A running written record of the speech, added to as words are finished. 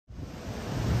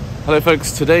Hello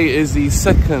folks, today is the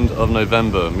 2nd of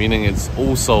November, meaning it's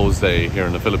All Souls Day here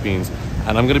in the Philippines,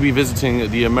 and I'm going to be visiting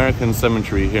the American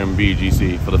Cemetery here in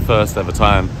BGC for the first ever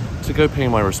time to go pay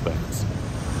my respects.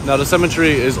 Now the cemetery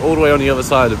is all the way on the other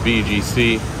side of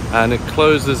BGC and it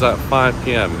closes at 5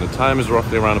 p.m. The time is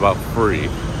roughly around about 3,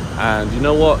 and you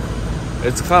know what?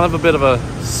 It's kind of a bit of a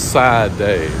sad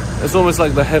day. It's almost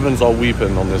like the heavens are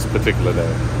weeping on this particular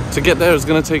day. To get there is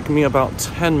going to take me about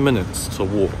 10 minutes to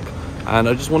walk. And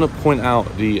I just want to point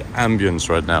out the ambience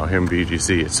right now here in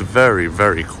BGC. It's very,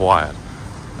 very quiet.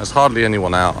 There's hardly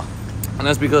anyone out. And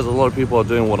that's because a lot of people are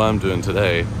doing what I'm doing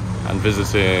today and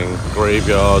visiting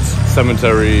graveyards,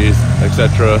 cemeteries,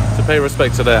 etc. to pay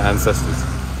respect to their ancestors.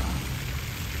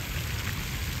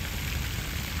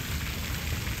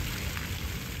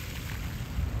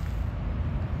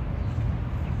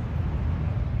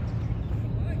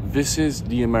 This is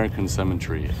the American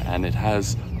Cemetery, and it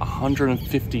has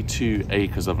 152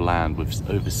 acres of land with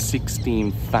over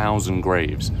 16,000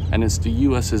 graves, and it's the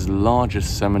US's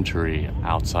largest cemetery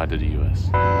outside of the US.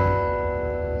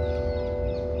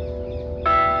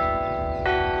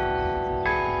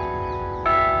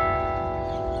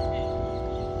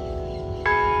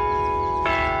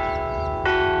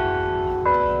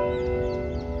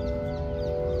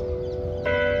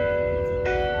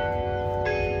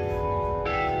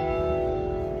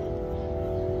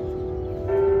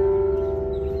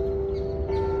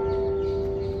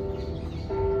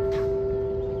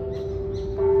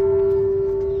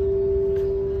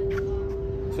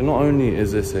 So not only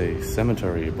is this a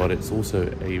cemetery, but it's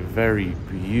also a very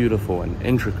beautiful and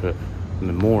intricate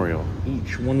memorial.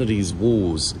 Each one of these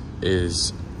walls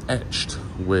is etched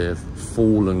with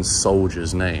fallen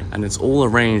soldiers' name, and it's all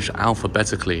arranged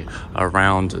alphabetically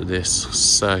around this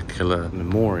circular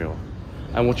memorial.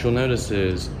 And what you'll notice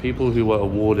is people who were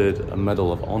awarded a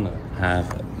Medal of Honor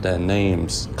have their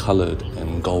names colored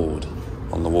in gold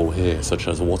on the wall here, such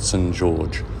as Watson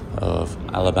George of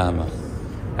Alabama.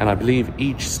 And I believe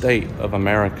each state of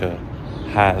America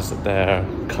has their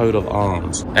coat of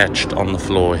arms etched on the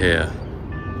floor here.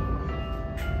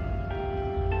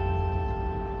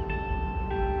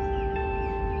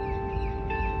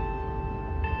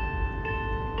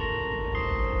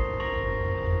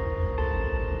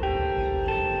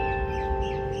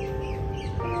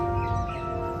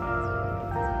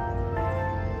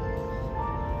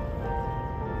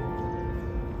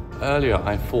 Earlier,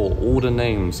 I thought all the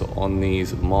names on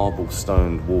these marble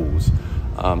stoned walls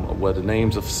were the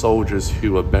names of soldiers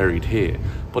who were buried here.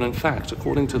 But in fact,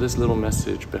 according to this little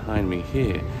message behind me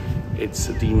here, it's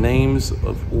the names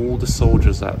of all the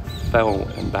soldiers that fell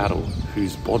in battle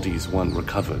whose bodies weren't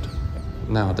recovered.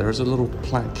 Now, there is a little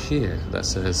plaque here that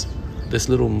says, this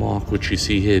little mark which you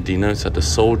see here denotes that the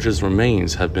soldiers'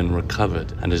 remains have been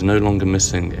recovered and is no longer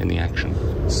missing in the action.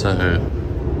 So,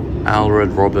 Alred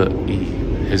Robert E.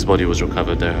 His body was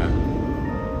recovered there.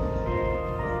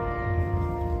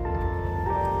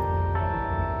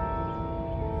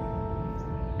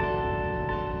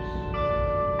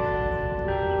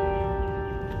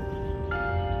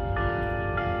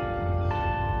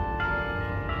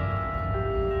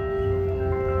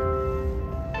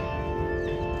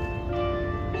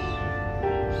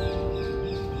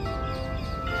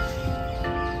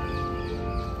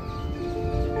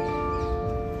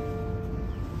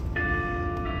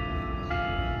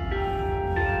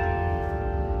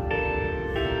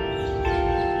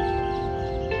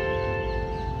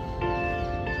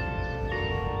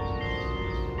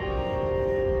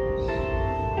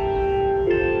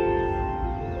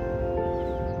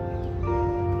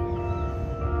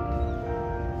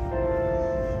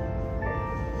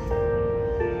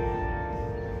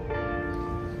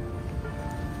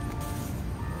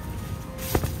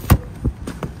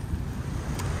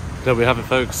 There we have it,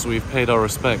 folks. We've paid our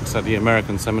respects at the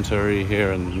American Cemetery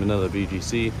here in Manila,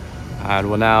 BGC, and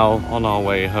we're now on our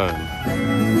way home.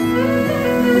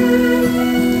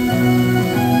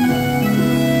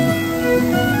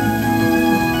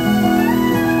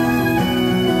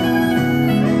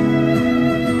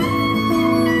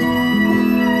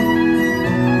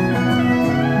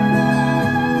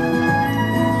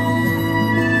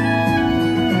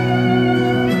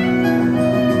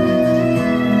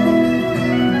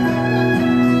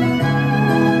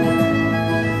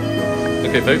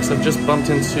 Okay folks, I've just bumped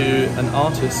into an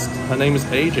artist. Her name is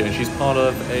AJ and she's part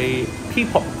of a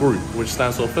P-pop group which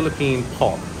stands for Philippine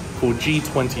Pop called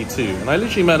G22. And I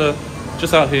literally met her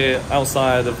just out here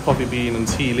outside of Coffee Bean and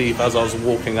Tea Leaf as I was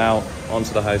walking out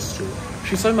onto the high street.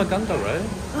 She's so maganda, right?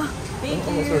 Oh, thank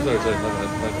you. Sorry.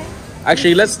 No.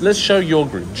 Actually, let's show your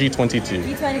group, G22.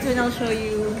 G22 and I'll show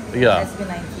you yeah.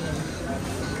 SB19.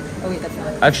 Oh wait, that's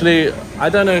not. Actually, I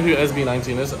don't know who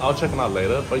SB19 is. I'll check them out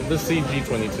later. But this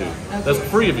CG22. Okay. There's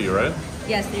 3 of you, right?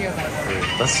 Yes, 3 of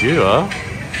us. That's you, huh?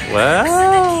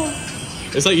 Wow.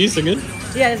 Is that you singing?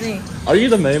 Yeah, that's me. Are you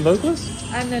the main vocalist?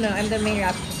 No, I'm the main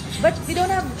rapper. But we don't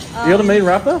have. You're the main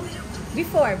rapper?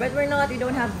 Before, but we're not. We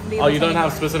don't have. Oh, you don't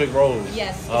have specific roles?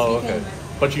 Yes. Oh, okay.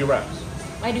 But you rap?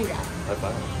 I do rap.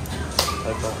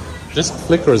 Okay. This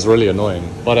clicker is really annoying.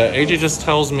 But AJ just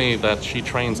tells me that she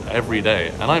trains every day,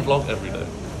 and I vlog every day.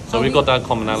 So we've got that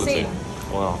commonality.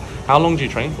 Same. Wow. How long do you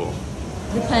train for?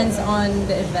 Depends on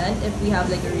the event. If we have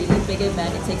like a really big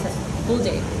event, it takes us a full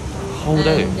day. Whole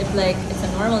day? And if like it's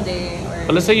a normal day or...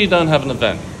 But let's say you don't have an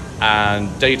event, and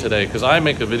day to day, because I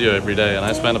make a video every day, and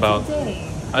I spend about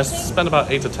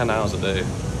 8 to 10 hours a day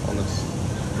on this.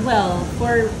 Well,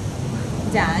 for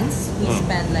dance, we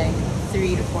spend like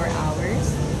 3 to 4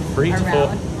 hours. 3 to 4?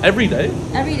 Around. Every day?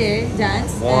 Every day,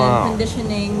 dance. Wow. And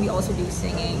conditioning, we also do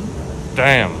singing.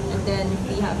 Damn. And then if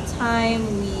we have time,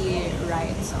 we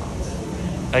write songs.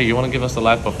 Hey, you want to give us a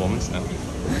live performance now?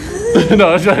 No,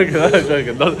 I'm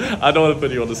joking. No, I don't want to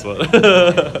put you on the spot.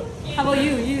 How about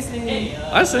you? You sing?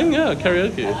 I sing, yeah,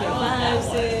 karaoke. Okay, 5,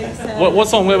 6, 7. What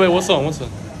song? Wait, what song? What song?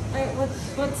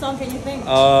 What song can you think?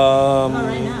 Not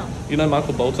right now. You know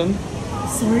Michael Bolton?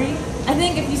 Sorry? I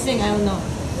think if you sing, I will know.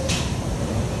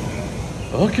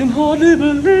 I can hardly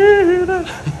believe it.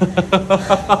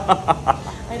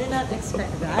 I did not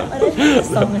expect that, but I know the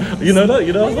song. You know that?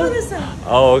 You know I know that? the song.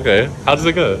 Oh, okay. How does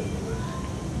it go?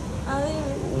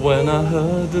 Oh, When I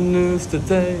heard the news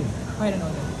today. I don't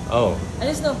know that. Oh. I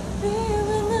just know.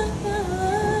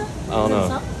 Oh Is it a no.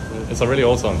 song? It's a really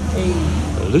old song. Hey.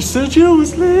 They said you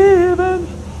was leaving.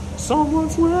 Someone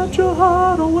swept your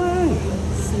heart away.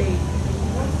 Slay.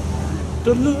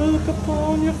 The look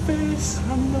upon your face,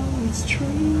 I know it's true.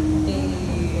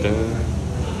 Hey.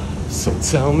 So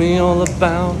tell me all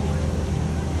about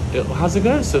it. How's it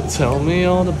go? So tell me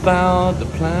all about the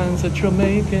plans that you're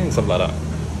making. Something like that.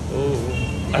 Oh,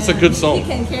 that's a good song. You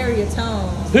can carry a tone.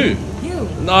 Who? You.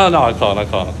 No, I can't.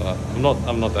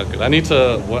 I'm not that good. I need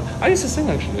to. I used to sing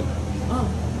actually Oh,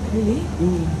 really?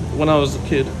 when I was a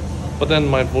kid, but then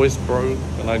my voice broke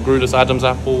and I grew this Adam's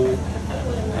apple,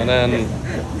 and then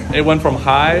it went from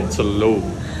high to low.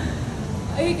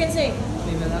 Oh, you can sing.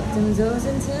 We will lock them doors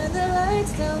and turn the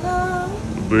lights down low.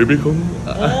 Baby come.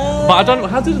 But I don't know.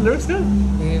 How did the lyrics go?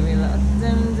 We will lock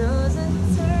them doors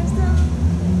and turn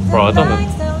down Bro, I don't know.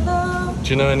 lights down low. Do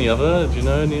you know any other?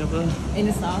 In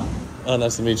the song? Oh,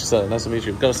 nice to meet you, sir. Nice to meet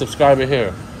you. Got a subscriber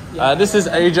here. This is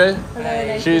AJ.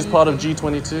 She's part of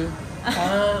G22.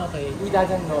 Okay. He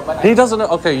doesn't know, but He doesn't know.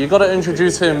 Okay, you got to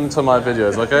introduce him to my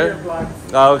videos, okay?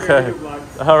 Okay.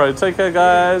 All right. Take care,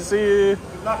 guys. See you.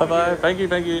 Bye bye. Thank you.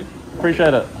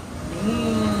 Appreciate it.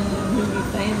 You'll be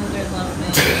famous or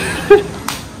something.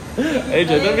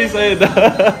 AJ, don't be saying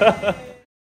that.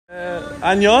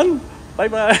 Annyeong. Bye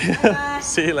bye.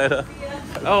 See you later.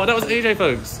 Oh, that was AJ,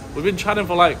 folks. We've been chatting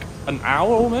for like an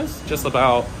hour almost, just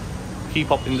about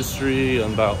K-pop industry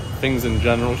and about things in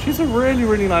general. She's a really,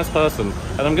 really nice person,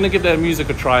 and I'm gonna give their music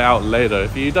a try out later.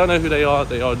 If you don't know who they are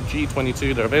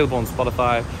G22. They're available on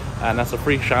Spotify, and that's a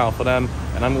free shout out for them.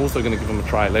 And I'm also gonna give them a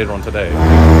try later on today.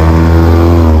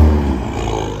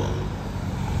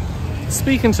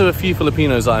 Speaking to a few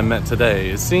Filipinos I met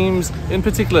today, it seems in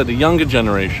particular the younger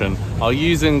generation are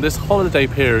using this holiday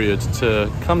period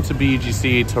to come to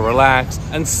BGC to relax,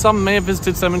 and some may have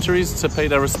visited cemeteries to pay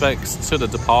their respects to the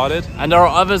departed, and there are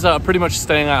others that are pretty much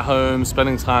staying at home,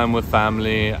 spending time with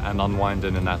family and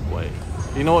unwinding in that way.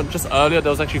 You know what, just earlier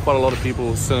there was actually quite a lot of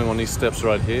people sitting on these steps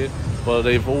right here, but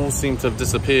they've all seemed to have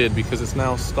disappeared because it's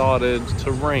now started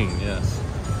to rain. Yes.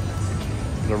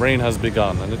 The rain has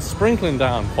begun and it's sprinkling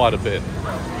down quite a bit.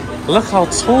 Look how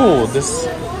tall this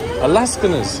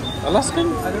Alaskan is.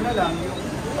 Alaskan? I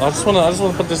just want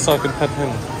to put this so I can pet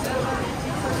him.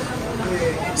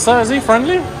 Sir, is he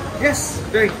friendly? yes,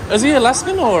 very. Is he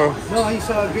Alaskan or? No, he's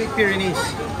a Great Pyrenees.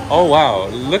 Oh wow,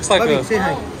 looks like Bobby, say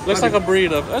hi. looks like a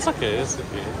breed of. It's okay. It's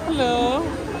okay. Hello.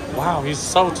 Wow, he's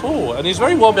so tall and he's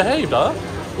very well behaved, huh?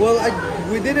 Well,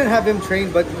 we didn't have him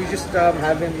trained, but we just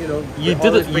have him, you know. You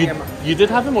always did bring it. him. You did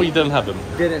have him or you didn't have him?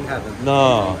 Didn't have him.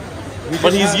 No. We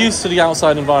But just he's have- used to the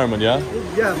outside environment, yeah?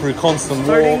 Yeah. Through constant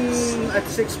Starting walks. at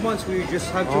 6 months, we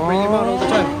just had to bring him out all the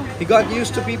time. He got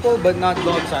used to people, but not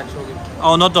dogs actually.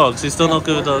 Oh, not dogs. He's still not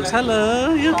good with dogs.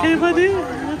 Hello, you okay, buddy?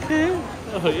 You okay?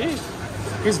 Oh, yeah.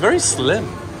 He's very slim.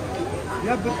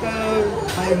 Yeah, but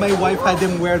my wife had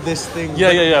him wear this thing.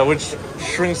 Yeah, which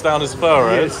shrinks down his fur,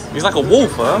 right? Yes. He's like a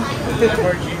wolf, huh?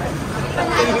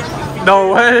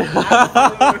 No way!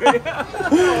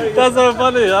 That's so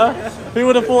funny, huh? Who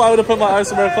would have thought I would have put my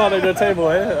ice Americano on your table,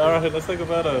 eh? Alright, let's take a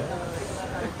photo.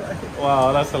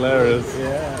 Wow, that's hilarious.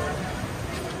 Yeah.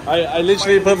 I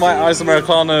literally put my ice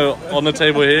Americano on the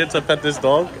table here to pet this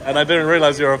dog, and I didn't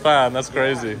realize you're a fan. That's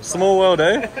crazy. Small world,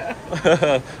 eh?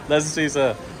 Nice to see you,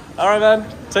 sir. Alright, man.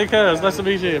 Take care. It's nice to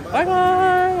meet you.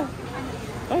 Bye-bye.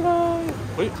 Bye-bye.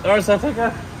 Wait. Alright, sir. Take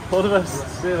care. All the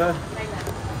best. See you, man.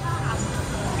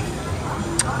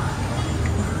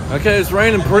 Okay, it's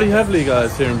raining pretty heavily,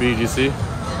 guys, here in BGC.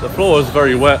 The floor is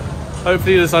very wet.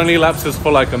 Hopefully this only lapses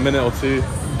for like a minute or two.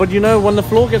 But you know, when the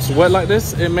floor gets wet like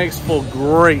this, it makes for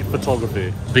great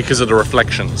photography because of the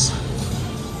reflections.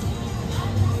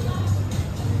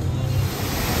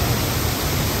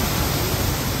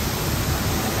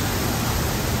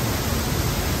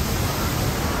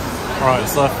 Alright,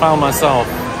 so I found myself,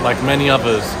 like many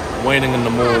others, waiting in the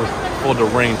mall for the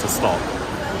rain to stop.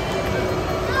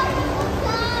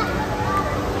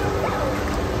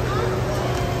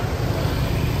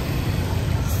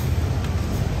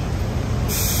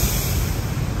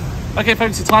 Okay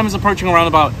folks, the time is approaching around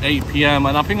about 8 PM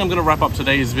and I think I'm going to wrap up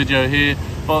today's video here,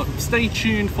 but stay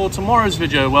tuned for tomorrow's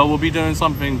video where we'll be doing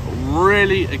something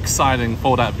really exciting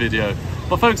for that video.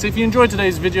 But folks, if you enjoyed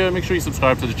today's video, make sure you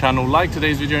subscribe to the channel, like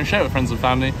today's video and share it with friends and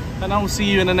family, and I will see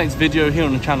you in the next video here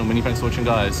on the channel. Many thanks for watching,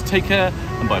 guys. Take care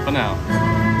and bye for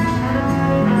now.